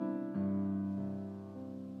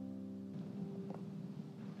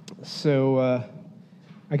So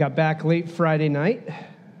I got back late Friday night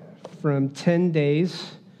from 10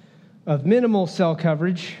 days of minimal cell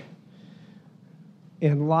coverage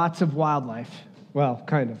and lots of wildlife. Well,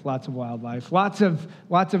 kind of, lots of wildlife. Lots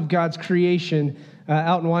of God's creation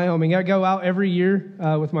out in Wyoming. I go out every year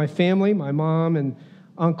with my family, my mom and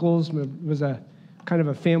uncles. It was a kind of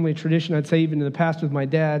a family tradition, I'd say, even in the past with my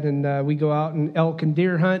dad. And we go out and elk and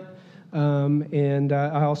deer hunt. And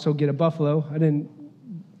I also get a buffalo. I didn't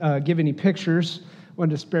give any pictures.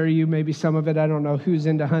 Wanted to spare you maybe some of it. I don't know who's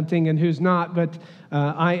into hunting and who's not, but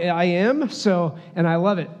I am, so, and I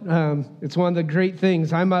love it. It's one of the great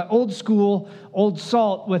things. I'm an old school, old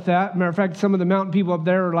salt with that. Matter of fact, some of the mountain people up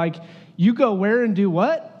there are like, you go where and do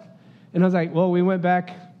what? And I was like, well, we went back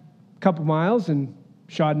a couple miles and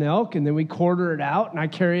shot an elk, and then we quarter it out, and I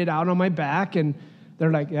carry it out on my back, and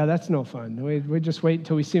they're like, yeah, that's no fun. We just wait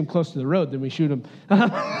until we see them close to the road, then we shoot them.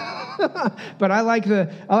 But I like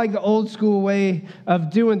the old school way of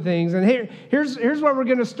doing things. And here's where we're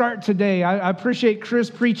going to start today. I appreciate Chris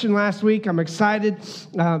preaching last week. I'm excited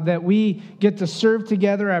that we get to serve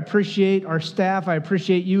together. I appreciate our staff. I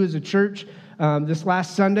appreciate you as a church. This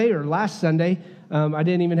last Sunday, I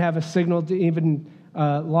didn't even have a signal to even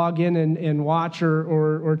log in and watch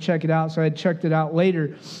or check it out. So I checked it out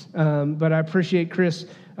later. But I appreciate Chris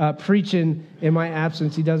preaching in my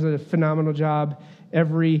absence. He does a phenomenal job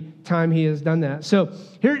every time he has done that. So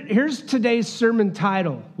here's today's sermon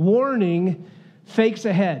title: Warning, Fakes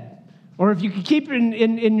Ahead. Or if you could keep it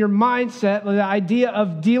in your mindset, the idea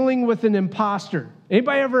of dealing with an imposter.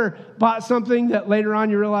 Anybody ever bought something that later on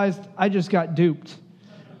you realized, I just got duped,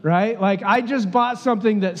 right? Like I just bought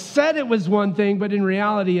something that said it was one thing, but in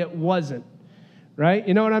reality it wasn't, right?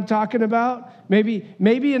 You know what I'm talking about? Maybe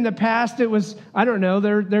in the past it was, I don't know,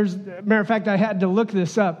 there's, matter of fact, I had to look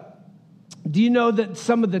this up. Do you know that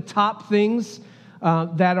some of the top things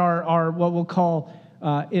that are what we'll call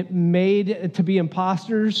it made to be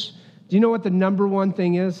imposters? Do you know what the number one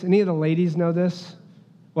thing is? Any of the ladies know this?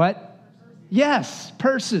 What? Yes,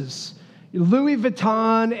 purses. Louis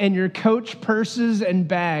Vuitton and your Coach purses and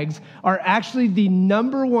bags are actually the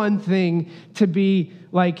number one thing to be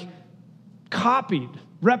like copied,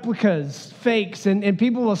 replicas, fakes, and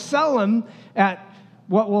people will sell them at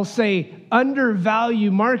what we'll say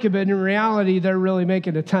undervalue market, but in reality, they're really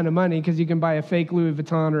making a ton of money because you can buy a fake Louis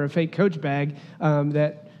Vuitton or a fake Coach bag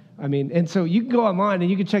and so you can go online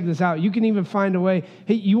and you can check this out. You can even find a way.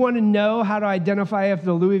 Hey, you want to know how to identify if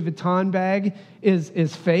the Louis Vuitton bag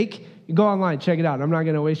is fake? You go online, check it out. I'm not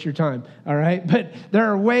going to waste your time, all right? But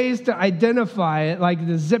there are ways to identify it, like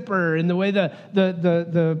the zipper and the way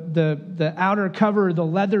the outer cover, the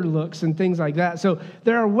leather looks and things like that. So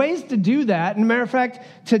there are ways to do that. And matter of fact,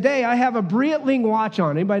 today I have a Breitling watch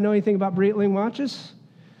on. Anybody know anything about Breitling watches?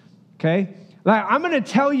 Okay. Like, I'm going to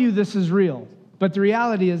tell you this is real, but the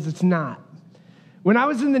reality is it's not. When I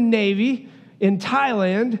was in the Navy in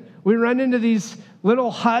Thailand, we run into these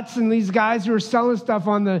little huts and these guys who were selling stuff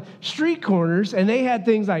on the street corners, and they had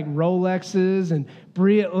things like Rolexes and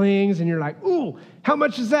Breitlings, and you're like, ooh, how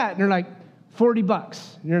much is that? And they're like,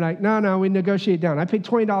 $40. And you're like, no, we negotiate down. I paid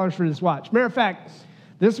 $20 for this watch. Matter of fact,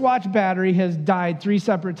 this watch battery has died 3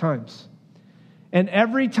 separate times. And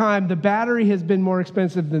every time the battery has been more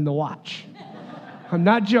expensive than the watch. I'm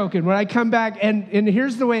not joking. When I come back, and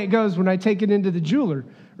here's the way it goes when I take it into the jeweler,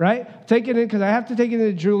 right? Take it in because I have to take it to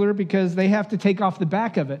the jeweler because they have to take off the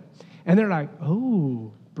back of it. And they're like,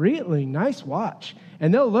 oh, Breitling, nice watch.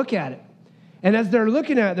 And they'll look at it. And as they're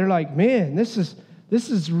looking at it, they're like, man, this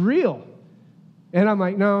is real. And I'm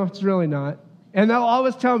like, no, it's really not. And they'll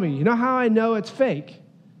always tell me, you know how I know it's fake?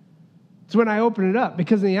 It's when I open it up,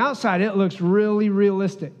 because on the outside, it looks really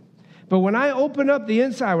realistic. But when I open up the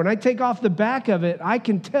inside, when I take off the back of it, I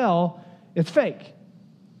can tell it's fake.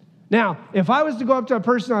 Now, if I was to go up to a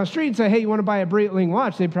person on the street and say, hey, you want to buy a Breitling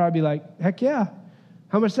watch? They'd probably be like, heck yeah.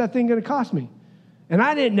 How much is that thing going to cost me? And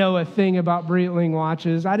I didn't know a thing about Breitling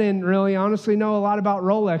watches. I didn't really honestly know a lot about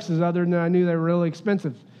Rolexes other than I knew they were really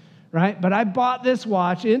expensive, right? But I bought this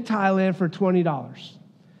watch in Thailand for $20.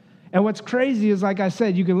 And what's crazy is, like I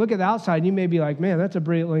said, you can look at the outside and you may be like, man, that's a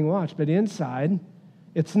Breitling watch. But inside,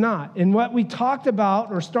 it's not. And what we talked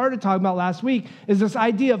about or started talking about last week is this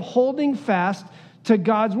idea of holding fast to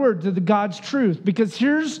God's word, to the God's truth. Because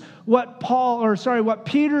here's what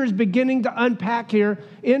Peter is beginning to unpack here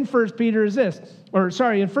in 1 Peter is this.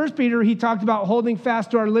 In 1 Peter, he talked about holding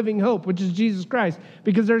fast to our living hope, which is Jesus Christ,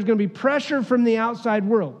 because there's going to be pressure from the outside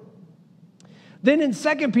world. Then in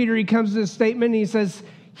 2 Peter, he comes to this statement and he says,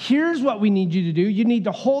 here's what we need you to do. You need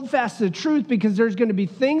to hold fast to the truth because there's going to be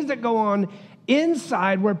things that go on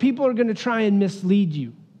inside where people are going to try and mislead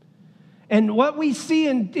you. And what we see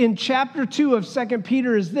in chapter 2 of 2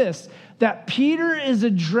 Peter is this, that Peter is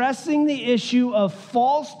addressing the issue of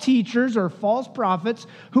false teachers or false prophets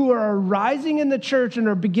who are arising in the church and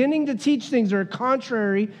are beginning to teach things that are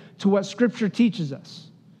contrary to what Scripture teaches us,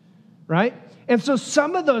 right? And so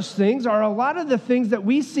some of those things are a lot of the things that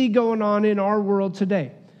we see going on in our world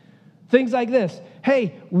today. Things like this.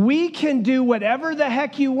 Hey, we can do whatever the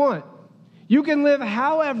heck you want. You can live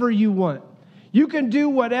however you want. You can do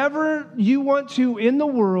whatever you want to in the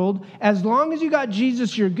world. As long as you got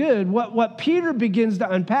Jesus, you're good. What Peter begins to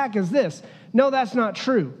unpack is this. No, that's not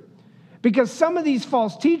true. Because some of these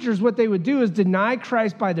false teachers, what they would do is deny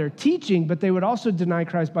Christ by their teaching, but they would also deny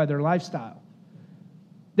Christ by their lifestyle.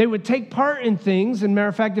 They would take part in things. And matter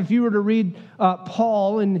of fact, if you were to read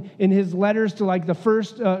Paul in his letters to like to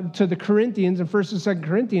the Corinthians in 1st and 2nd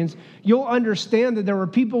Corinthians, you'll understand that there were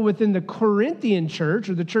people within the Corinthian church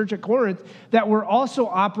or the church at Corinth that were also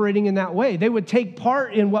operating in that way. They would take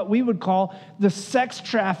part in what we would call the sex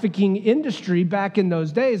trafficking industry back in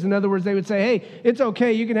those days. In other words, they would say, hey, it's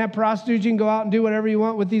okay. You can have prostitutes. You can go out and do whatever you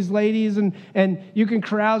want with these ladies and you can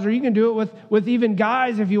carouse, or you can do it with even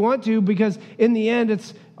guys if you want to, because in the end,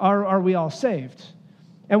 it's are we all saved?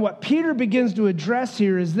 And what Peter begins to address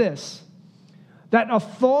here is this, that a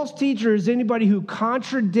false teacher is anybody who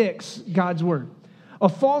contradicts God's word. A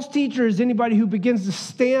false teacher is anybody who begins to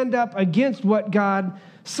stand up against what God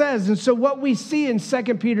says. And so what we see in 2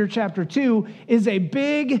 Peter chapter 2 is a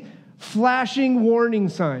big flashing warning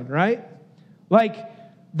sign, right? Like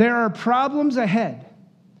there are problems ahead.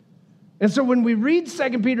 And so when we read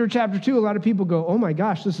 2 Peter chapter 2, a lot of people go, oh my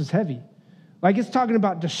gosh, this is heavy. Like it's talking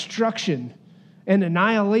about destruction and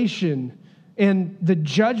annihilation and the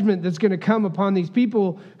judgment that's going to come upon these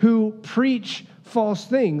people who preach false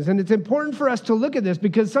things. And it's important for us to look at this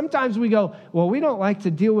because sometimes we go, well, we don't like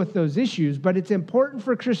to deal with those issues, but it's important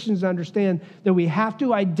for Christians to understand that we have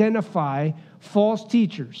to identify false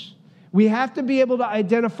teachers. We have to be able to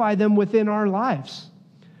identify them within our lives,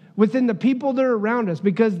 within the people that are around us,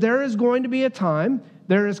 because there is going to be a time,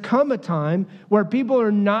 there has come a time where people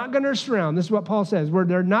are not going to surround, this is what Paul says, where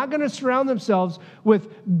they're not going to surround themselves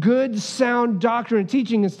with good, sound doctrine and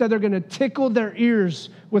teaching. Instead, they're going to tickle their ears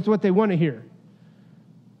with what they want to hear.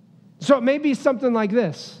 So it may be something like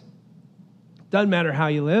this. Doesn't matter how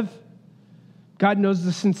you live. God knows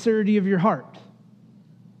the sincerity of your heart.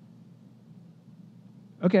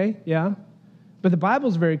 Okay, yeah. But the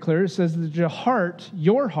Bible's very clear. It says that your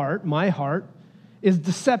heart, my heart, is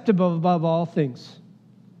deceptive above all things.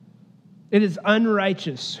 It is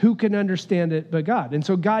unrighteous. Who can understand it but God? And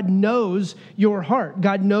so God knows your heart.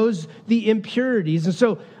 God knows the impurities. And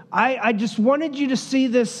so I just wanted you to see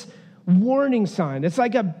this warning sign. It's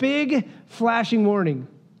like a big flashing warning.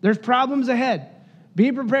 There's problems ahead.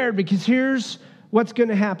 Be prepared because here's what's going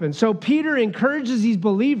to happen. So Peter encourages these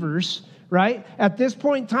believers, right, at this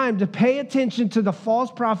point in time to pay attention to the false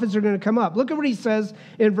prophets that are going to come up. Look at what he says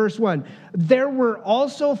in verse 1. There were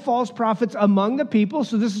also false prophets among the people.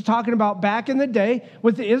 So this is talking about back in the day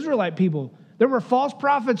with the Israelite people. There were false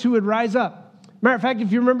prophets who would rise up. Matter of fact,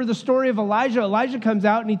 if you remember the story of Elijah comes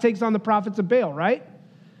out and he takes on the prophets of Baal, right?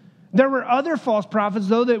 There were other false prophets,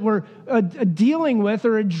 though, that were dealing with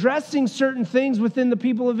or addressing certain things within the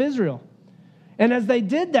people of Israel. And as they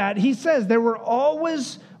did that, he says there were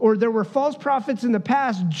false prophets in the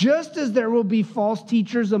past, just as there will be false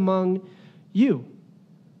teachers among you.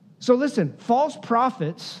 So listen, false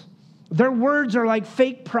prophets, their words are like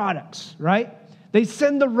fake products, right? They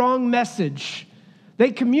send the wrong message.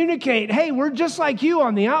 They communicate, hey, we're just like you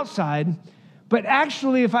on the outside. But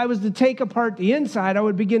actually, if I was to take apart the inside, I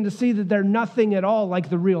would begin to see that they're nothing at all like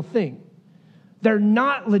the real thing. They're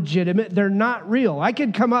not legitimate. They're not real. I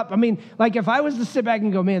could come up, like if I was to sit back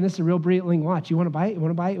and go, man, this is a real Breitling watch. You want to buy it? You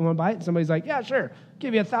want to buy it? You want to buy it? And somebody's like, yeah, sure.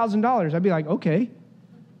 Give you $1,000. I'd be like, okay.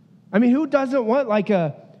 Who doesn't want like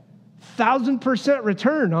 1,000%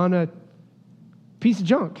 return on a piece of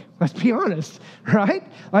junk? Let's be honest, right?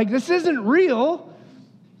 Like this isn't real.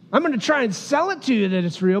 I'm going to try and sell it to you that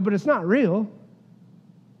it's real, but it's not real.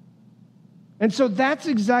 And so that's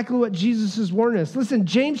exactly what Jesus is warning us. Listen,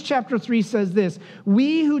 James chapter 3 says this,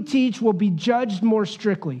 we who teach will be judged more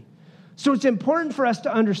strictly. So it's important for us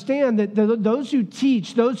to understand that those who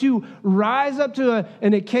teach, those who rise up to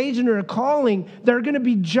an occasion or a calling, they're going to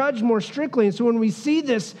be judged more strictly. And so when we see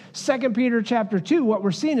this 2 Peter chapter 2, what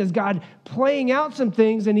we're seeing is God playing out some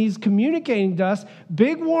things and he's communicating to us,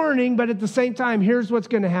 big warning, but at the same time, here's what's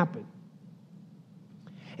going to happen.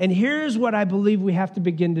 And here's what I believe we have to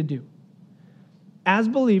begin to do. as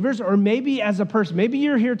believers, or maybe as a person. Maybe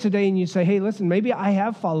you're here today and you say, hey, listen, maybe I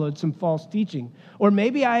have followed some false teaching. Or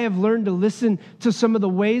maybe I have learned to listen to some of the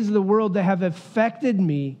ways of the world that have affected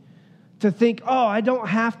me to think, oh, I don't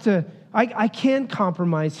have to, I can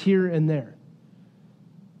compromise here and there.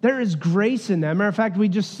 There is grace in that. Matter of fact, we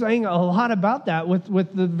just sang a lot about that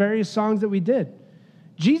with the various songs that we did.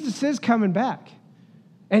 Jesus is coming back.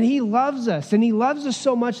 And he loves us. And he loves us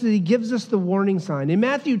so much that he gives us the warning sign. In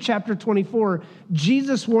Matthew chapter 24,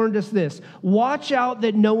 Jesus warned us this: watch out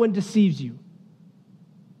that no one deceives you.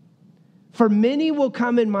 For many will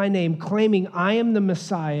come in my name, claiming I am the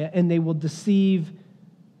Messiah, and they will deceive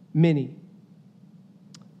many.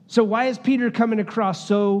 So why is Peter coming across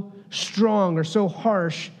so strong or so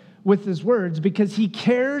harsh with his words? Because he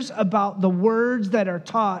cares about the words that are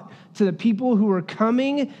taught to the people who are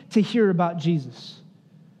coming to hear about Jesus.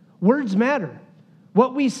 Words matter.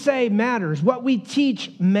 What we say matters. What we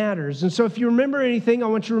teach matters. And so if you remember anything, I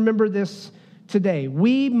want you to remember this today.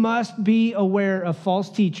 We must be aware of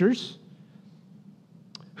false teachers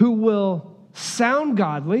who will sound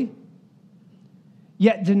godly,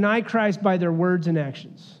 yet deny Christ by their words and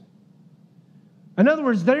actions. In other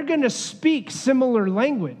words, they're going to speak similar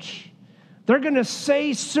language. They're going to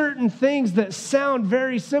say certain things that sound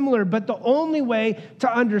very similar, but the only way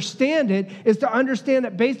to understand it is to understand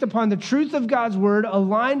it based upon the truth of God's word,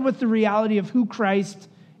 aligned with the reality of who Christ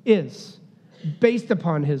is, based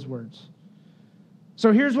upon his words.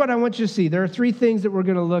 So here's what I want you to see. There are three things that we're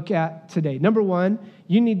going to look at today. Number one,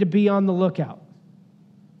 you need to be on the lookout.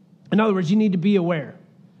 In other words, you need to be aware.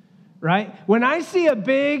 Right? When I see a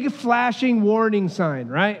big flashing warning sign,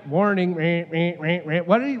 right? Warning,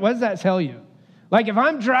 what does that tell you? Like if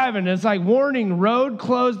I'm driving, it's like warning, road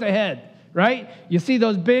closed ahead, right? You see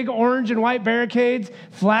those big orange and white barricades,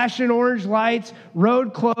 flashing orange lights,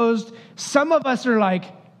 road closed. Some of us are like,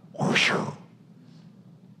 whoosh.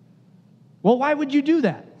 Well, why would you do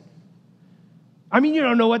that? I mean, you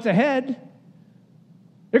don't know what's ahead.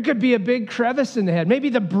 There could be a big crevice in the head. Maybe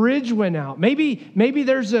the bridge went out. Maybe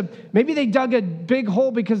they dug a big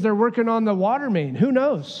hole because they're working on the water main. Who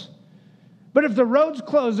knows? But if the road's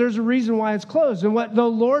closed, there's a reason why it's closed. And what the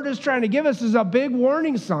Lord is trying to give us is a big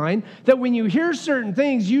warning sign that when you hear certain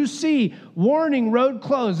things, you see, warning, road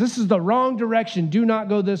closed. This is the wrong direction. Do not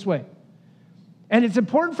go this way. And it's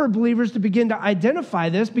important for believers to begin to identify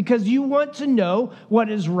this because you want to know what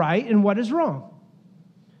is right and what is wrong.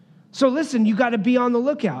 So listen, you got to be on the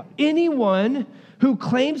lookout. Anyone who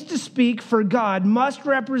claims to speak for God must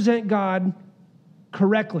represent God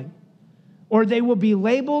correctly, or they will be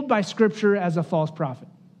labeled by Scripture as a false prophet.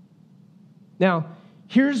 Now,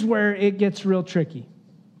 here's where it gets real tricky,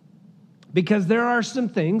 because there are some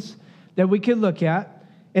things that we could look at,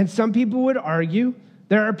 and some people would argue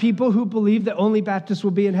there are people who believe that only Baptists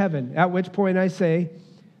will be in heaven, at which point I say,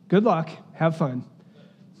 good luck, have fun,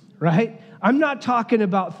 right? I'm not talking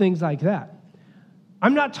about things like that.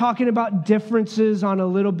 I'm not talking about differences on a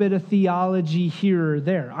little bit of theology here or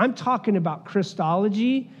there. I'm talking about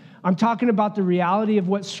Christology. I'm talking about the reality of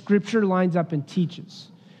what Scripture lines up and teaches,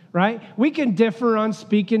 right? We can differ on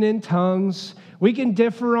speaking in tongues. We can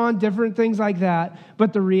differ on different things like that.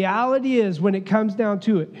 But the reality is, when it comes down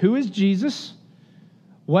to it, who is Jesus?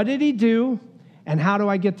 What did he do? And how do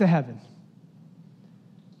I get to heaven?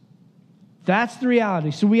 That's the reality.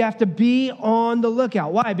 So we have to be on the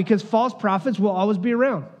lookout. Why? Because false prophets will always be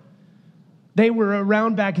around. They were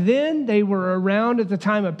around back then. They were around at the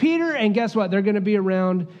time of Peter. And guess what? They're going to be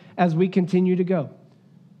around as we continue to go.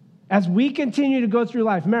 As we continue to go through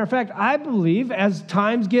life. Matter of fact, I believe as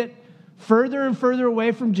times get further and further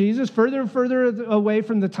away from Jesus, further and further away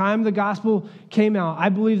from the time the gospel came out, I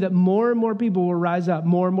believe that more and more people will rise up.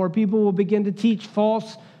 More and more people will begin to teach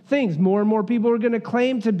false things. More and more people are going to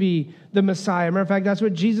claim to be the Messiah. Matter of fact, that's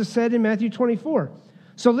what Jesus said in Matthew 24.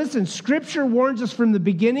 So listen, Scripture warns us from the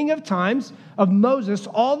beginning of times of Moses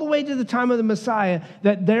all the way to the time of the Messiah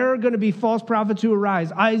that there are going to be false prophets who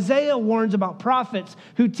arise. Isaiah warns about prophets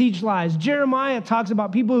who teach lies. Jeremiah talks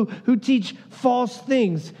about people who teach false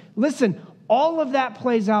things. Listen, all of that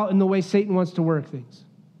plays out in the way Satan wants to work things.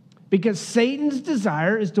 Because Satan's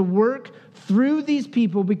desire is to work through these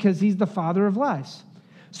people because he's the father of lies.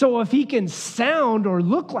 So if he can sound or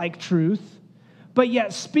look like truth, but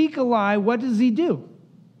yet speak a lie, what does he do?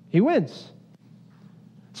 He wins.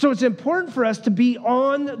 So it's important for us to be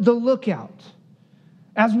on the lookout.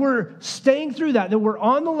 As we're staying through that we're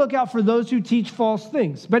on the lookout for those who teach false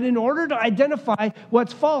things. But in order to identify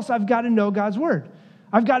what's false, I've got to know God's word.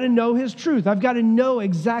 I've got to know his truth. I've got to know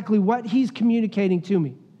exactly what he's communicating to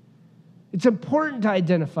me. It's important to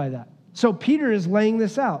identify that. So Peter is laying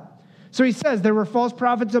this out. So he says, there were false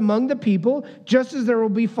prophets among the people, just as there will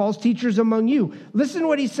be false teachers among you. Listen to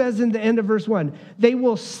what he says in the end of verse 1. They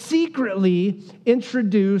will secretly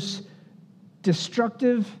introduce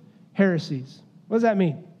destructive heresies. What does that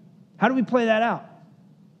mean? How do we play that out?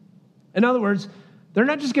 In other words, they're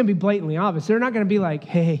not just going to be blatantly obvious. They're not going to be like,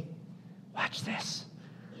 hey, watch this.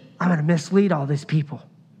 I'm going to mislead all these people.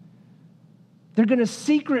 They're going to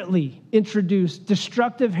secretly introduce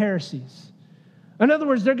destructive heresies. In other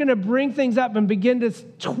words, they're going to bring things up and begin to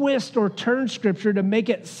twist or turn Scripture to make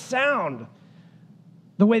it sound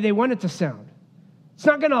the way they want it to sound. It's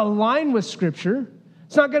not going to align with Scripture.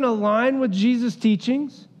 It's not going to align with Jesus'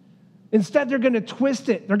 teachings. Instead, they're going to twist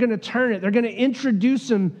it. They're going to turn it. They're going to introduce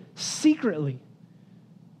them secretly.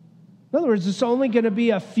 In other words, it's only going to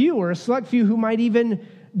be a few or a select few who might even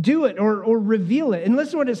do it or reveal it. And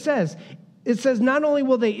listen to what it says. It says not only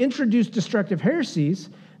will they introduce destructive heresies,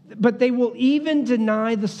 but they will even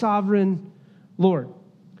deny the sovereign Lord.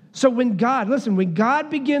 So when God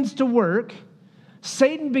begins to work,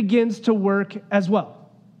 Satan begins to work as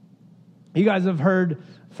well. You guys have heard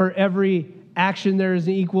for every action there is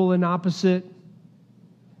an equal and opposite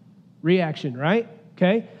reaction, right?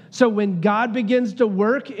 Okay? So when God begins to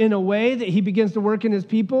work in a way that he begins to work in his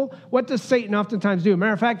people, what does Satan oftentimes do?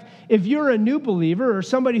 Matter of fact, if you're a new believer or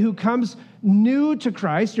somebody who comes new to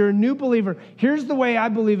Christ, you're a new believer, here's the way I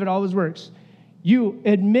believe it always works. You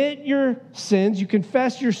admit your sins, you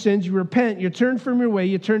confess your sins, you repent, you turn from your way,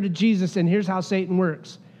 you turn to Jesus, and here's how Satan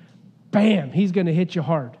works. Bam, he's going to hit you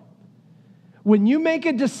hard. When you make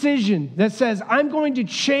a decision that says, I'm going to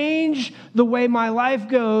change the way my life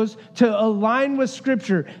goes to align with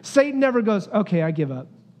Scripture, Satan never goes, okay, I give up.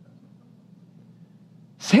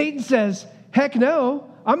 Satan says, heck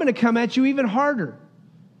no, I'm going to come at you even harder.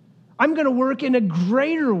 I'm going to work in a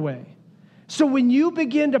greater way. So when you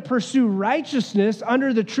begin to pursue righteousness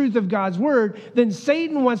under the truth of God's word, then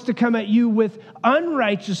Satan wants to come at you with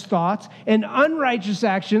unrighteous thoughts and unrighteous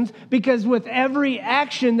actions, because with every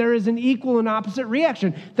action, there is an equal and opposite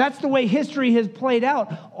reaction. That's the way history has played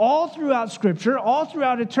out all throughout Scripture, all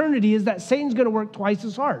throughout eternity, is that Satan's going to work twice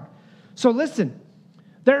as hard. So listen,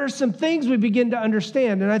 there are some things we begin to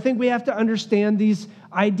understand, and I think we have to understand these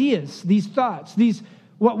ideas, these thoughts, these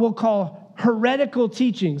what we'll call heretical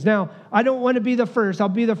teachings. Now, I don't want to be the first. I'll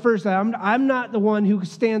be the first. I'm not the one who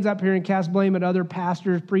stands up here and casts blame at other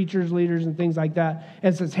pastors, preachers, leaders, and things like that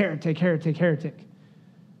and says, heretic, heretic, heretic.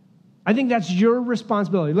 I think that's your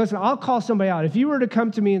responsibility. Listen, I'll call somebody out. If you were to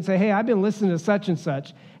come to me and say, hey, I've been listening to such and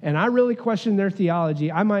such, and I really question their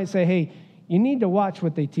theology, I might say, hey, you need to watch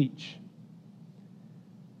what they teach.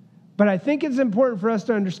 But I think it's important for us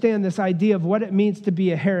to understand this idea of what it means to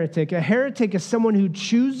be a heretic. A heretic is someone who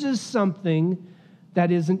chooses something that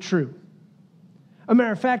isn't true. A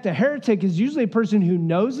matter of fact, a heretic is usually a person who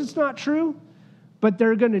knows it's not true, but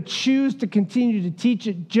they're going to choose to continue to teach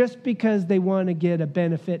it just because they want to get a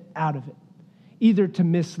benefit out of it, either to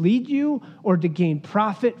mislead you or to gain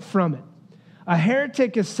profit from it. A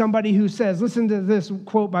heretic is somebody who says, listen to this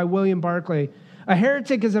quote by William Barclay, a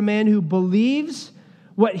heretic is a man who believes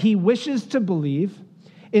what he wishes to believe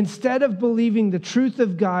instead of believing the truth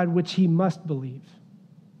of God, which he must believe.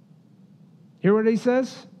 Hear what he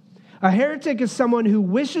says? A heretic is someone who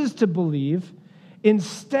wishes to believe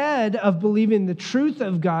instead of believing the truth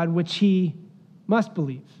of God, which he must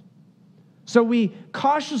believe. So we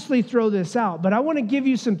cautiously throw this out, but I want to give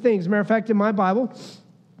you some things. As a matter of fact, in my Bible,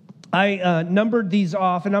 I numbered these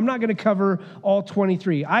off, and I'm not going to cover all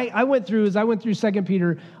 23. I went through 2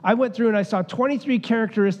 Peter, I went through and I saw 23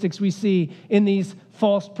 characteristics we see in these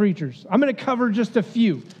false preachers. I'm going to cover just a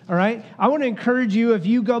few, all right? I want to encourage you, if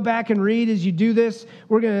you go back and read as you do this,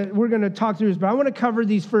 we're going to talk through this, but I want to cover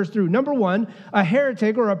these first through. Number one, a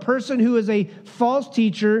heretic, or a person who is a false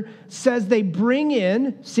teacher, says they bring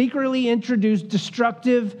in, secretly introduce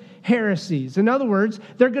destructive heresies. In other words,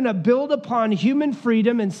 they're going to build upon human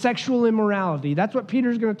freedom and sexual immorality. That's what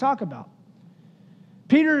Peter's going to talk about.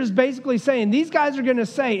 Peter is basically saying these guys are going to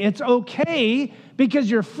say it's okay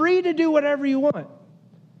because you're free to do whatever you want.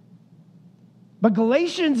 But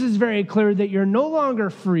Galatians is very clear that you're no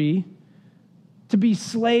longer free to be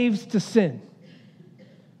slaves to sin.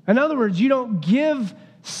 In other words, you don't give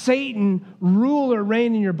Satan rule or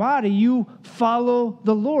reign in your body. You follow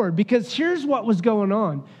the Lord. Because here's what was going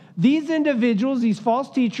on. These individuals, these false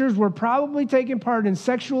teachers, were probably taking part in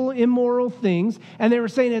sexual, immoral things, and they were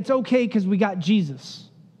saying it's okay because we got Jesus.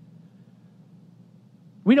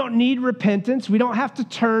 We don't need repentance. We don't have to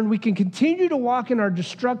turn. We can continue to walk in our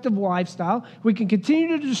destructive lifestyle. We can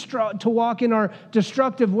continue to walk in our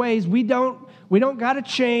destructive ways. We don't got to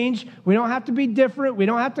change. We don't have to be different. We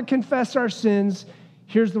don't have to confess our sins.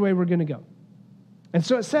 here's the way we're going to go. And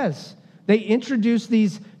so it says, they introduce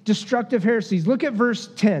these destructive heresies. Look at verse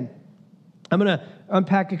 10. I'm going to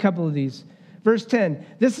unpack a couple of these. Verse 10,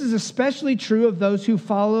 this is especially true of those who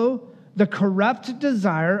follow the corrupt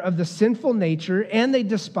desire of the sinful nature, and they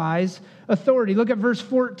despise authority. Look at verse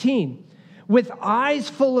 14. With eyes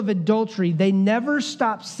full of adultery, they never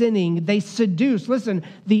stop sinning. They seduce, listen,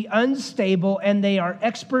 the unstable, and they are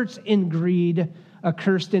experts in greed,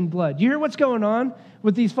 accursed in blood. You hear what's going on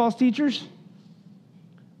with these false teachers?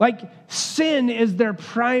 Like, sin is their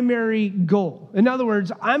primary goal. In other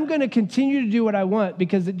words, I'm going to continue to do what I want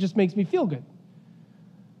because it just makes me feel good.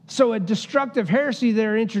 So a destructive heresy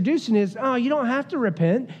they're introducing is, oh, you don't have to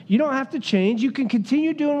repent. You don't have to change. You can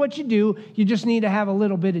continue doing what you do. You just need to have a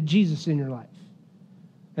little bit of Jesus in your life.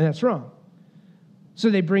 And that's wrong. So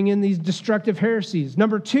they bring in these destructive heresies.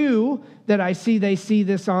 Number two that I see they see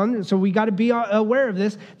this on, so we got to be aware of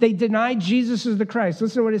this, they deny Jesus as the Christ.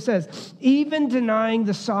 Listen to what it says. Even denying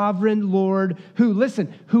the sovereign Lord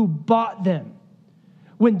who bought them.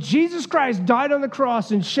 When Jesus Christ died on the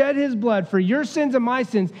cross and shed his blood for your sins and my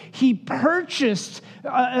sins, he purchased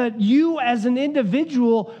you as an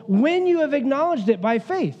individual when you have acknowledged it by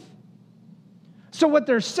faith. So what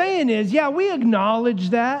they're saying is, yeah, we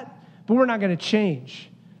acknowledge that, but we're not going to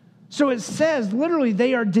change. So it says, literally,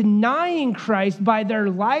 they are denying Christ by their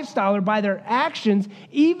lifestyle or by their actions,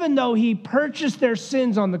 even though he purchased their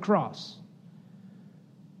sins on the cross.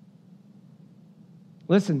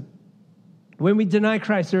 Listen. When we deny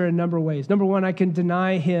Christ, there are a number of ways. Number one, I can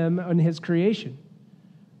deny him and his creation,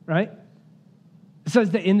 right? It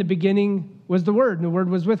says that in the beginning was the Word, and the Word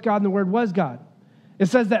was with God, and the Word was God. It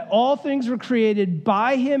says that all things were created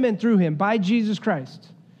by him and through him, by Jesus Christ.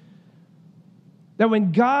 That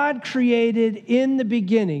when God created in the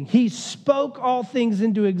beginning, he spoke all things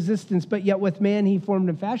into existence, but yet with man he formed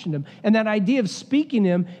and fashioned him. And that idea of speaking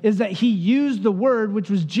him is that he used the Word, which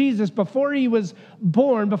was Jesus, before he was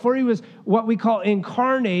born, before he was what we call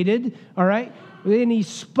incarnated, all right? And he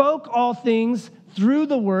spoke all things through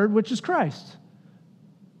the Word, which is Christ.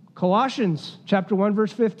 Colossians chapter 1,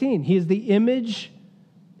 verse 15. He is the image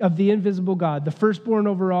of the invisible God, the firstborn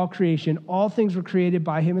over all creation. All things were created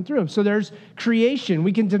by him and through him. So there's creation.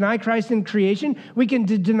 We can deny Christ in creation. We can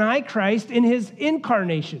deny Christ in his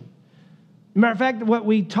incarnation. Matter of fact, what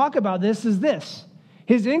we talk about this is this.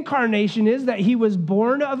 His incarnation is that he was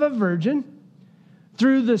born of a virgin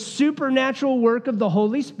through the supernatural work of the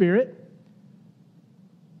Holy Spirit.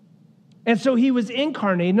 And so he was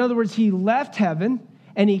incarnate. In other words, he left heaven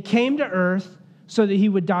and he came to earth so that he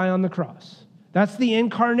would die on the cross. That's the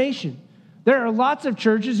incarnation. There are lots of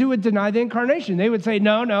churches who would deny the incarnation. They would say,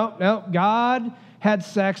 no, God had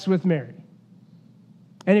sex with Mary.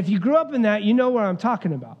 And if you grew up in that, you know what I'm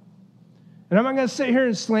talking about. And I'm not going to sit here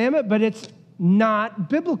and slam it, but it's not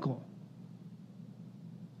biblical.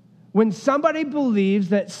 When somebody believes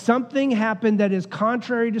that something happened that is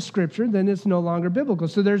contrary to Scripture, then it's no longer biblical.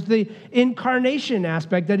 So there's the incarnation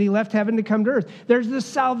aspect that he left heaven to come to earth. There's the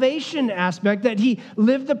salvation aspect that he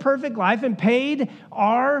lived the perfect life and paid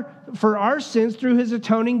for our sins through his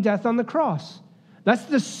atoning death on the cross. That's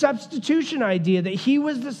the substitution idea, that he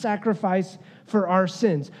was the sacrifice for our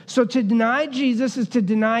sins. So to deny Jesus is to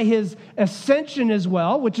deny his ascension as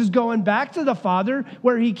well, which is going back to the Father,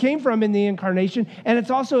 where he came from in the incarnation. And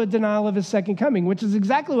it's also a denial of his second coming, which is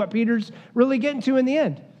exactly what Peter's really getting to in the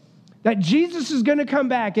end. That Jesus is going to come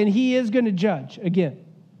back and he is going to judge again.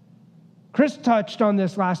 Chris touched on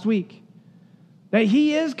this last week. That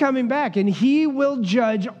he is coming back and he will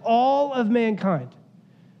judge all of mankind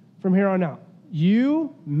from here on out.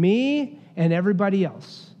 You, me, and everybody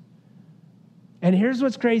else. And here's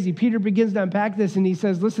what's crazy. Peter begins to unpack this and he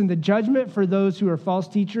says, listen, the judgment for those who are false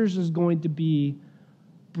teachers is going to be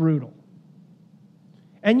brutal.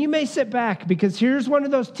 And you may sit back, because here's one of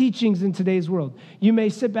those teachings in today's world. You may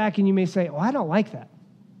sit back and you may say, oh, I don't like that.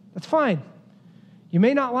 That's fine. You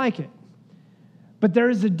may not like it. But there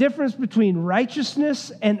is a difference between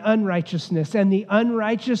righteousness and unrighteousness, and the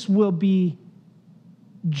unrighteous will be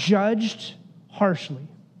judged harshly.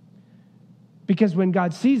 Because when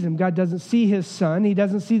God sees him, God doesn't see his son. He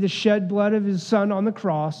doesn't see the shed blood of his son on the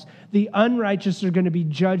cross. The unrighteous are going to be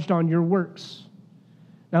judged on your works.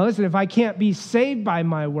 Now listen, if I can't be saved by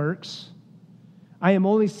my works, I am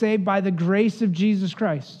only saved by the grace of Jesus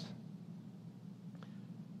Christ.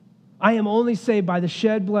 I am only saved by the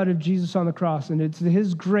shed blood of Jesus on the cross, and it's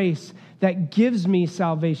his grace that gives me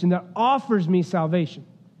salvation, that offers me salvation.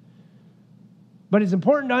 But it's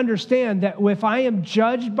important to understand that if I am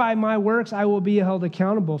judged by my works, I will be held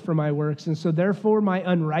accountable for my works. And so therefore my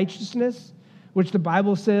unrighteousness, which the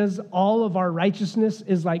Bible says all of our righteousness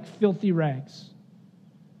is like filthy rags.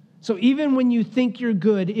 So even when you think you're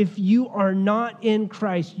good, if you are not in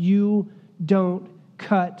Christ, you don't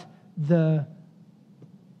cut the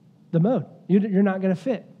mode. You're not going to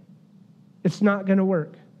fit. It's not going to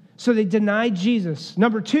work. So they deny Jesus.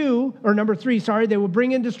 Number three, they will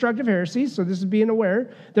bring in destructive heresies. So this is being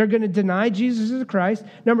aware. They're going to deny Jesus as Christ.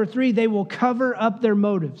 Number three, they will cover up their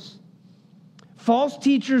motives. False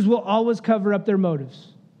teachers will always cover up their motives.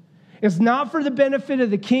 It's not for the benefit of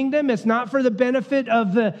the kingdom. It's not for the benefit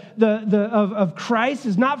of of Christ.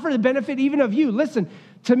 It's not for the benefit even of you. Listen,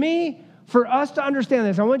 to me, for us to understand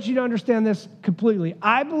this, I want you to understand this completely.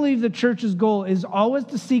 I believe the church's goal is always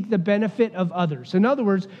to seek the benefit of others. In other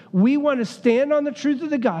words, we want to stand on the truth of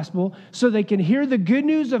the gospel so they can hear the good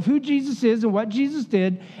news of who Jesus is and what Jesus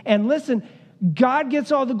did. And listen, God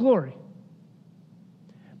gets all the glory.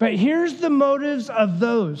 But here's the motives of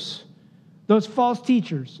those false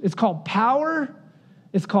teachers. It's called power,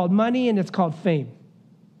 it's called money, and it's called fame.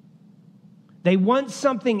 They want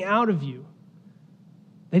something out of you.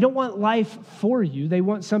 They don't want life for you. They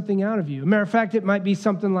want something out of you. As a matter of fact, it might be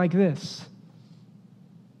something like this.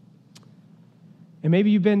 And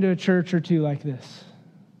maybe you've been to a church or two like this.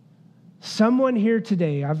 Someone here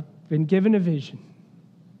today, I've been given a vision.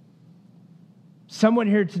 Someone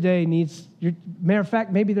here today matter of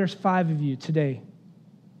fact, maybe there's 5 of you today.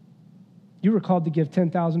 You were called to give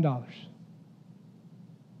 $10,000.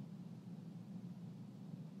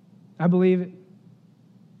 I believe it.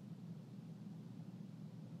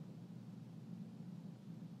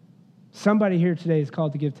 Somebody here today is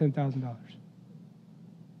called to give $10,000.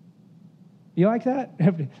 You like that?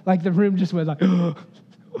 Like the room just went like,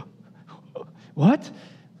 what?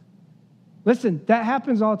 Listen, that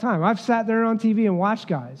happens all the time. I've sat there on TV and watched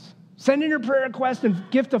guys. Send in your prayer request and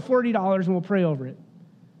gift of $40 and we'll pray over it.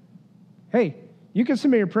 Hey, you can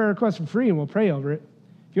submit your prayer request for free and we'll pray over it.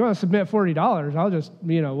 If you want to submit $40, I'll just,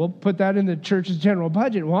 we'll put that in the church's general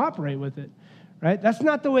budget and we'll operate with it, right? That's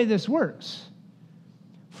not the way this works.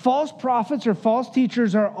 False prophets or false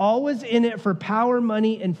teachers are always in it for power,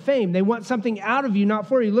 money, and fame. They want something out of you, not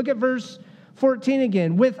for you. Look at verse 14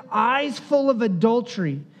 again. With eyes full of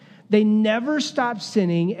adultery, they never stop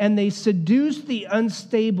sinning, and they seduce the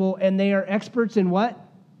unstable, and they are experts in what?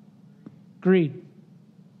 Greed.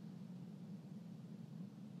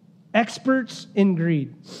 Experts in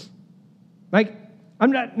greed. Like,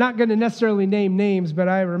 I'm not going to necessarily name names, but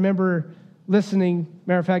I remember listening.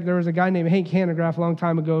 Matter of fact, there was a guy named Hank Hanegraaff a long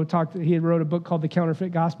time ago. He had wrote a book called The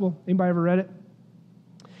Counterfeit Gospel. Anybody ever read it?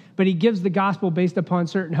 But he gives the gospel based upon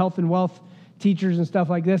certain health and wealth teachers and stuff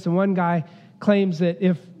like this. And one guy claims that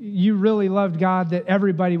if you really loved God, that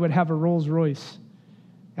everybody would have a Rolls Royce.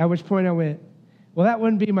 At which point I went, well, that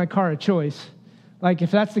wouldn't be my car of choice. Like,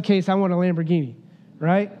 if that's the case, I want a Lamborghini,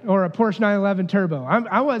 right? Or a Porsche 911 Turbo.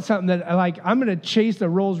 I want something that, like, I'm going to chase the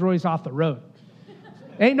Rolls Royce off the road.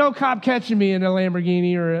 Ain't no cop catching me in a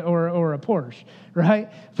Lamborghini or a Porsche,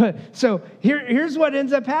 right? But so here's what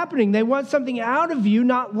ends up happening. They want something out of you,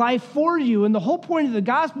 not life for you. And the whole point of the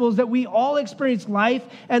gospel is that we all experience life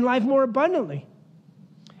and life more abundantly.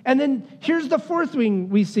 And then here's the fourth thing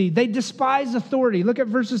we see. They despise authority. Look at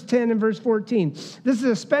verses 10 and verse 14. This is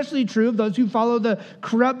especially true of those who follow the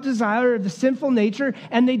corrupt desire of the sinful nature,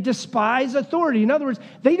 and they despise authority. In other words,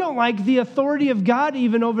 they don't like the authority of God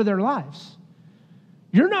even over their lives.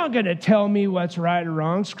 You're not going to tell me what's right or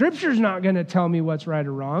wrong. Scripture's not going to tell me what's right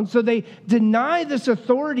or wrong. So they deny this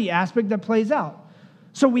authority aspect that plays out.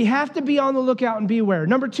 So we have to be on the lookout and be aware.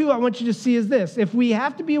 Number 2, I want you to see is this. If we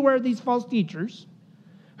have to be aware of these false teachers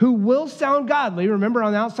who will sound godly, remember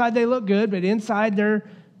on the outside they look good, but inside they're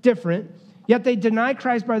different, yet they deny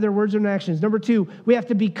Christ by their words and actions. Number 2, we have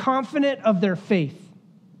to be confident of their faith.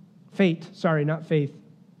 Not faith.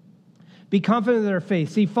 Be confident of their faith.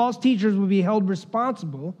 See, false teachers will be held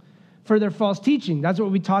responsible for their false teaching. That's what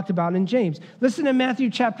we talked about in James. Listen to Matthew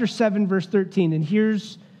chapter 7, verse 13, and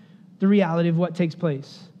here's the reality of what takes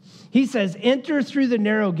place. He says, enter through the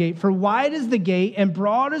narrow gate, for wide is the gate and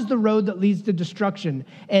broad is the road that leads to destruction,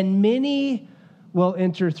 and many will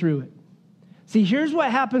enter through it. See, here's what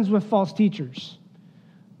happens with false teachers.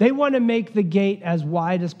 They want to make the gate as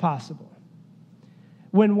wide as possible.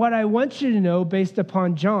 When what I want you to know based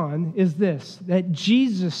upon John is this, that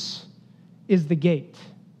Jesus is the gate.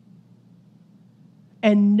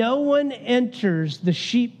 And no one enters the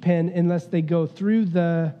sheep pen unless they go through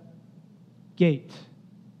the gate.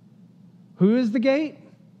 Who is the gate?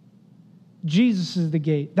 Jesus is the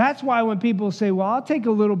gate. That's why when people say, well, I'll take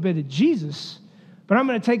a little bit of Jesus, But I'm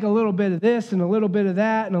going to take a little bit of this and a little bit of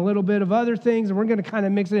that and a little bit of other things, and we're going to kind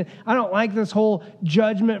of mix it in. I don't like this whole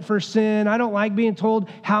judgment for sin. I don't like being told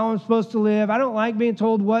how I'm supposed to live. I don't like being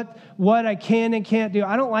told what I can and can't do.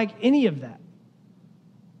 I don't like any of that.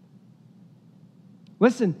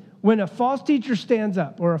 Listen, when a false teacher stands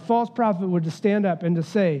up or a false prophet would to stand up and to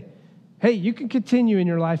say, hey, you can continue in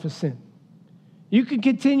your life of sin. You can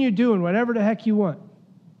continue doing whatever the heck you want.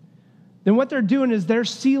 Then what they're doing is they're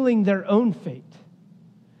sealing their own fate.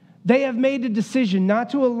 They have made a decision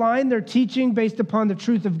not to align their teaching based upon the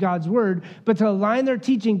truth of God's word, but to align their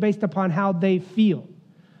teaching based upon how they feel.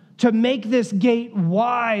 To make this gate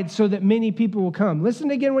wide so that many people will come.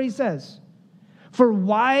 Listen again what he says. For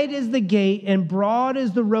wide is the gate and broad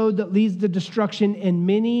is the road that leads to destruction, and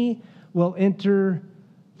many will enter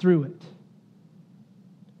through it.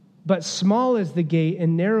 But small is the gate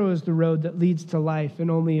and narrow is the road that leads to life,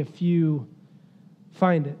 and only a few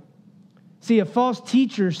find it. See, a false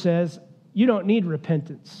teacher says, you don't need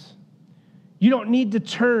repentance. You don't need to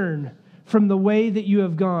turn from the way that you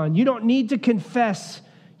have gone. You don't need to confess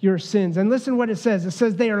your sins. And listen what it says. It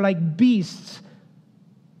says they are like beasts.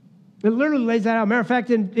 It literally lays that out. Matter of fact,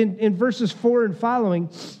 in verses 4 and following,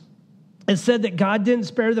 it said that God didn't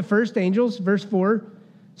spare the first angels. Verse 4,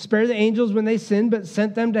 spare the angels when they sinned, but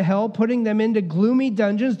sent them to hell, putting them into gloomy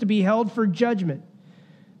dungeons to be held for judgment.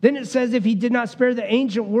 Then it says, if he did not spare the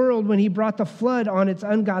ancient world when he brought the flood on its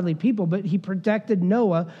ungodly people, but he protected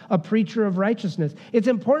Noah, a preacher of righteousness. It's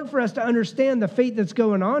important for us to understand the fate that's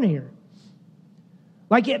going on here.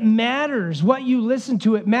 Like, it matters what you listen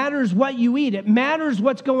to. It matters what you eat. It matters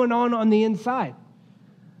what's going on the inside.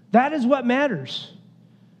 That is what matters.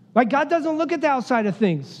 Like, God doesn't look at the outside of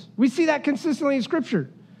things. We see that consistently in Scripture.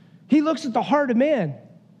 He looks at the heart of man.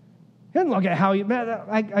 He doesn't look at how you...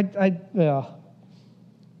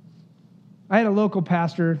 I had a local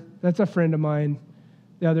pastor, that's a friend of mine,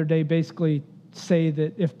 the other day basically say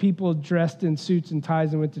that if people dressed in suits and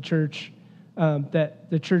ties and went to church, that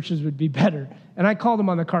the churches would be better. And I called him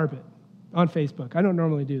on the carpet on Facebook. I don't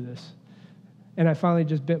normally do this. And I finally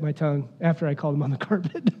just bit my tongue after I called him on the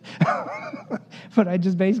carpet. But I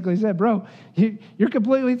just basically said, bro, you're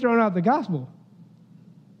completely throwing out the gospel.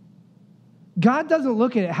 God doesn't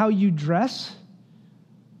look at how you dress.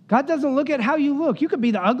 God doesn't look at how you look. You could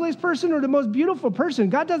be the ugliest person or the most beautiful person.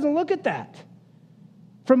 God doesn't look at that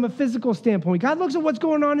from a physical standpoint. God looks at what's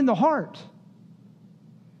going on in the heart.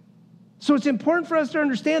 So it's important for us to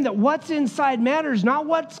understand that what's inside matters, not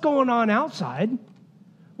what's going on outside.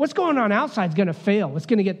 What's going on outside is going to fail. It's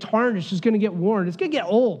going to get tarnished. It's going to get worn. It's going to get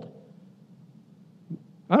old.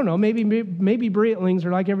 I don't know. Maybe Breitling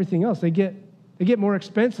are like everything else. They get more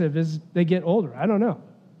expensive as they get older. I don't know.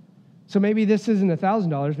 So maybe this isn't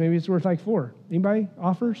 $1,000. Maybe it's worth like $4,000. Anybody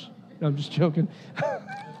offers? No, I'm just joking.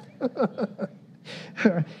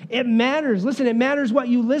 It matters. Listen, it matters what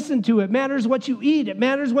you listen to. It matters what you eat. It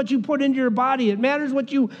matters what you put into your body. It matters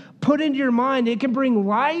what you put into your mind. It can bring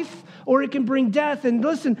life or it can bring death. And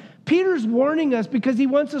listen, Peter's warning us because he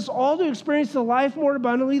wants us all to experience the life more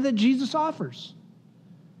abundantly that Jesus offers.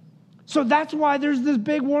 So that's why there's this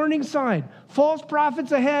big warning sign. False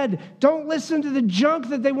prophets ahead. Don't listen to the junk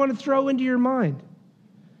that they want to throw into your mind.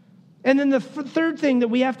 And then the third thing that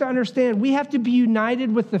we have to understand, we have to be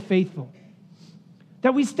united with the faithful.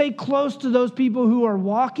 That we stay close to those people who are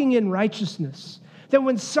walking in righteousness. That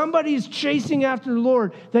when somebody is chasing after the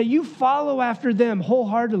Lord, that you follow after them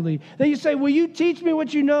wholeheartedly. That you say, will you teach me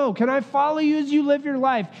what you know? Can I follow you as you live your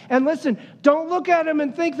life? And listen, don't look at them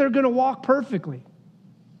and think they're going to walk perfectly.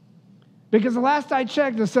 Because the last I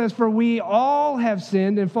checked, it says, for we all have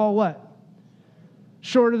sinned and fall what?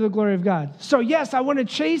 Short of the glory of God. So yes, I want to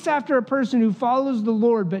chase after a person who follows the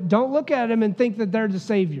Lord, but don't look at him and think that they're the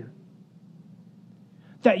Savior.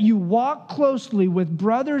 That you walk closely with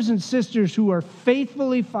brothers and sisters who are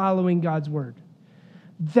faithfully following God's word.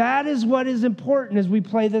 That is what is important as we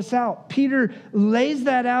play this out. Peter lays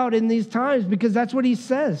that out in these times because that's what he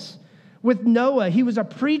says. With Noah, he was a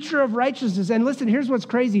preacher of righteousness. And listen, here's what's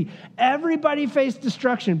crazy. Everybody faced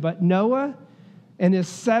destruction, but Noah and his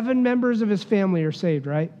 7 members of his family are saved,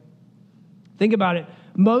 right? Think about it.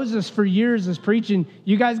 Moses for years is preaching,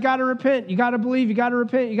 you guys got to repent. You got to believe. You got to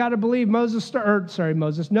repent. You got to believe. Noah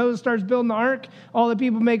starts building the ark. All the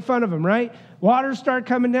people make fun of him, right? Waters start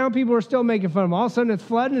coming down. People are still making fun of him. All of a sudden it's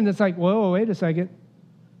flooding and it's like, whoa, wait a second.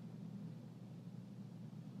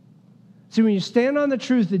 See, when you stand on the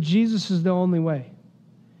truth that Jesus is the only way,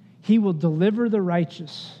 he will deliver the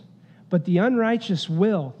righteous, but the unrighteous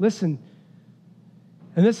will. Listen,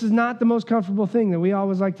 and this is not the most comfortable thing that we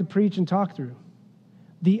always like to preach and talk through.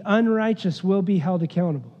 The unrighteous will be held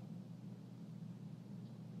accountable.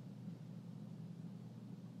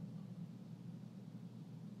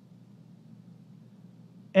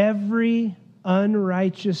 every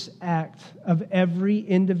unrighteous act of every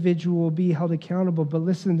individual will be held accountable. But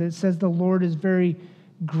listen, it says the Lord is very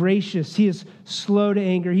gracious. He is slow to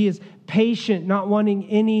anger. He is patient, not wanting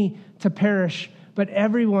any to perish, but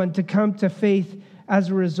everyone to come to faith as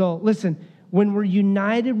a result. Listen, when we're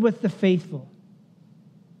united with the faithful,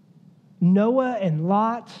 Noah and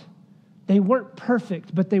Lot, they weren't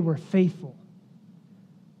perfect, but they were faithful.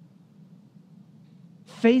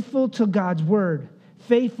 Faithful to God's word.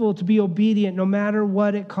 Faithful to be obedient no matter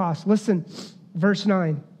what it costs. Listen, verse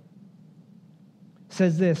 9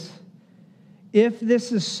 says this. If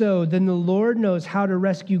this is so, then the Lord knows how to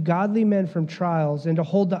rescue godly men from trials and to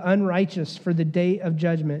hold the unrighteous for the day of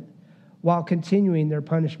judgment while continuing their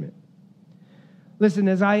punishment. Listen,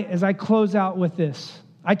 as I close out with this,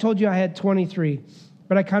 I told you I had 23,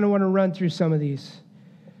 but I kind of want to run through some of these.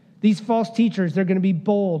 These false teachers, they're going to be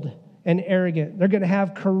bold and arrogant. They're going to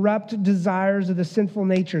have corrupt desires of the sinful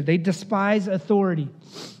nature. They despise authority.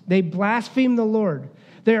 They blaspheme the Lord.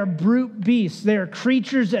 They are brute beasts. They are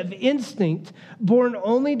creatures of instinct, born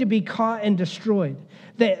only to be caught and destroyed.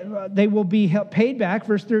 They will be paid back,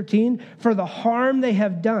 verse 13, for the harm they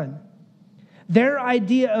have done. Their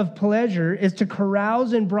idea of pleasure is to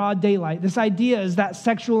carouse in broad daylight. This idea is that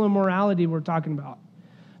sexual immorality we're talking about.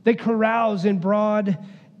 They carouse in broad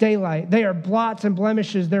daylight. They are blots and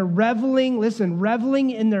blemishes. They're reveling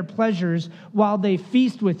in their pleasures while they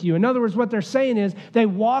feast with you. In other words, what they're saying is they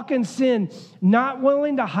walk in sin, not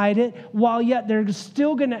willing to hide it, while yet they're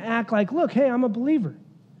still going to act like, look, hey, I'm a believer.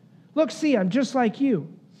 Look, see, I'm just like you.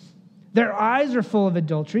 Their eyes are full of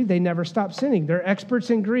adultery. They never stop sinning. They're experts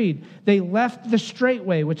in greed. They left the straight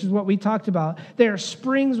way, which is what we talked about. They are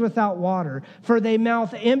springs without water, for they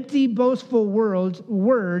mouth empty, boastful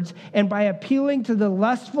words, and by appealing to the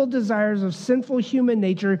lustful desires of sinful human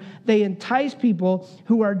nature, they entice people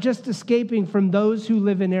who are just escaping from those who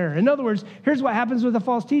live in error. In other words, here's what happens with a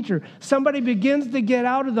false teacher. Somebody begins to get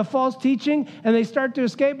out of the false teaching, and they start to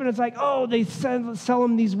escape, and it's like, oh, they sell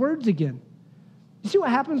them these words again. You see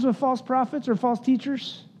what happens with false prophets or false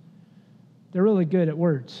teachers? They're really good at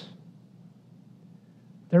words.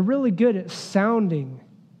 They're really good at sounding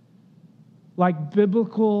like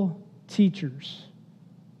biblical teachers.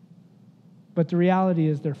 But the reality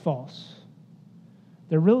is they're false.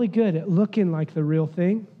 They're really good at looking like the real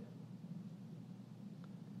thing,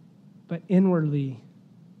 but inwardly,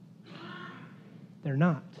 they're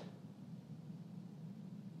not.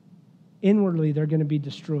 Inwardly, they're going to be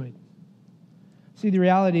destroyed. See, the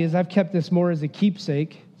reality is I've kept this more as a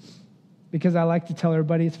keepsake because I like to tell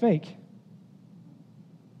everybody it's fake.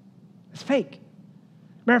 It's fake.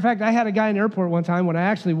 Matter of fact, I had a guy in the airport one time when I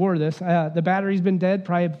actually wore this. The battery's been dead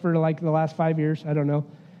probably for like the last 5 years. I don't know.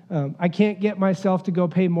 I can't get myself to go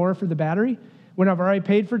pay more for the battery when I've already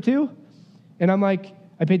paid for 2. And I'm like,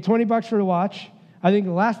 I paid $20 for the watch. I think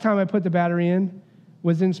the last time I put the battery in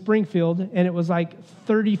was in Springfield, and it was like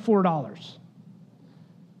 $34,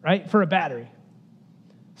 right, for a battery.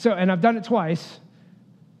 So, and I've done it twice.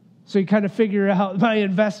 So you kind of figure out my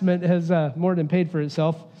investment has more than paid for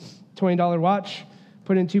itself. $20 watch,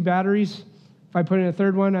 put in 2 batteries. If I put in a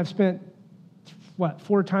third one, I've spent,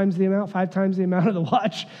 4 times the amount, 5 times the amount of the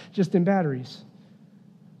watch just in batteries.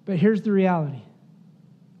 But here's the reality.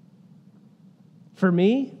 For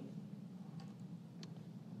me,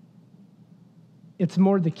 it's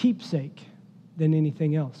more the keepsake than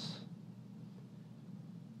anything else.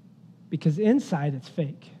 Because inside it's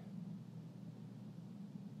fake.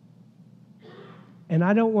 And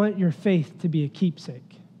I don't want your faith to be a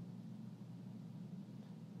keepsake.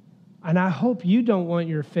 And I hope you don't want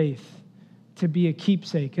your faith to be a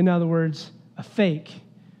keepsake. In other words, a fake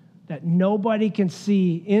that nobody can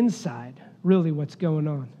see inside really what's going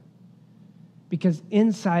on. Because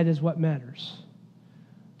inside is what matters.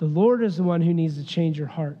 The Lord is the one who needs to change your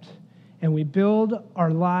heart. And we build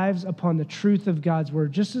our lives upon the truth of God's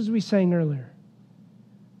word, just as we sang earlier,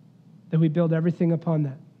 that we build everything upon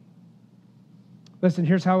that. Listen,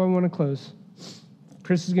 here's how I want to close.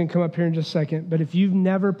 Chris is going to come up here in just a second, but if you've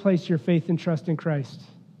never placed your faith and trust in Christ,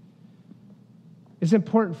 it's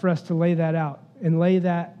important for us to lay that out and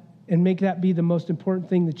make that be the most important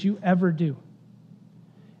thing that you ever do.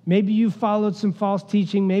 Maybe you've followed some false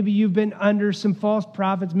teaching. Maybe you've been under some false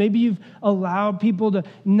prophets. Maybe you've allowed people to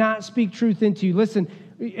not speak truth into you. Listen,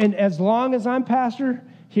 and as long as I'm pastor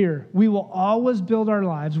here, we will always build our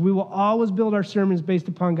lives. We will always build our sermons based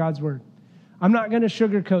upon God's word. I'm not going to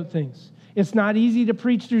sugarcoat things. It's not easy to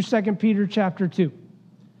preach through 2 Peter chapter 2.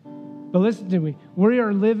 But listen to me. We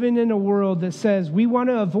are living in a world that says we want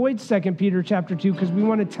to avoid 2 Peter chapter 2 because we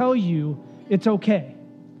want to tell you it's okay.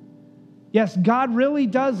 Yes, God really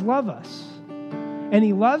does love us. And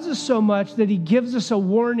he loves us so much that he gives us a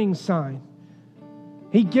warning sign.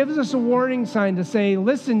 He gives us a warning sign to say,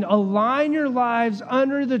 listen, align your lives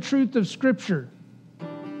under the truth of Scripture.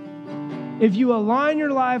 If you align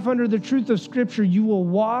your life under the truth of Scripture, you will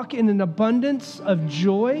walk in an abundance of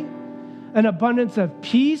joy, an abundance of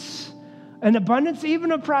peace, an abundance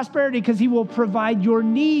even of prosperity, because he will provide your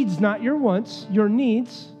needs, not your wants, your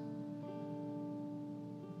needs.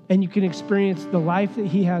 And you can experience the life that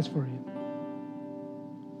he has for you.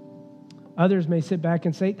 Others may sit back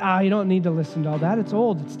and say, you don't need to listen to all that. It's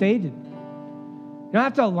old. It's dated. You don't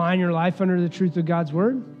have to align your life under the truth of God's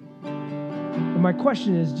word. But my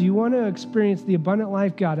question is, do you want to experience the abundant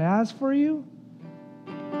life God has for you?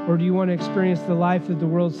 Or do you want to experience the life that the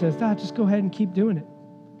world says, just go ahead and keep doing it?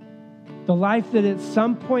 The life that at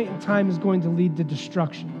some point in time is going to lead to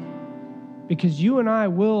destruction. Because you and I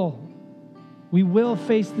will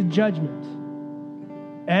face the judgment.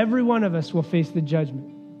 Every one of us will face the judgment.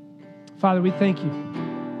 Father, we thank you.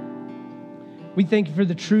 We thank you for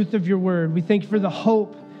the truth of your word. We thank you for the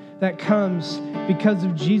hope that comes because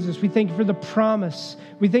of Jesus. We thank you for the promise.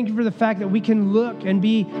 We thank you for the fact that we can look and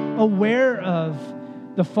be aware of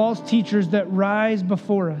the false teachers that rise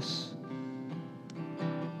before us.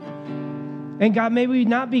 And God, may we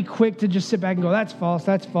not be quick to just sit back and go, that's false,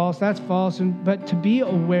 that's false, that's false, but to be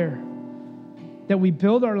aware that we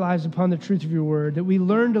build our lives upon the truth of your word, that we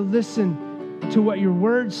learn to listen to what your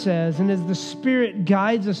word says, and as the Spirit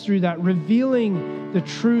guides us through that, revealing the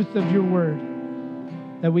truth of your word,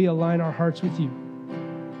 that we align our hearts with you.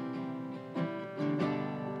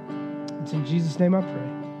 It's in Jesus' name I pray.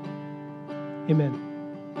 Amen.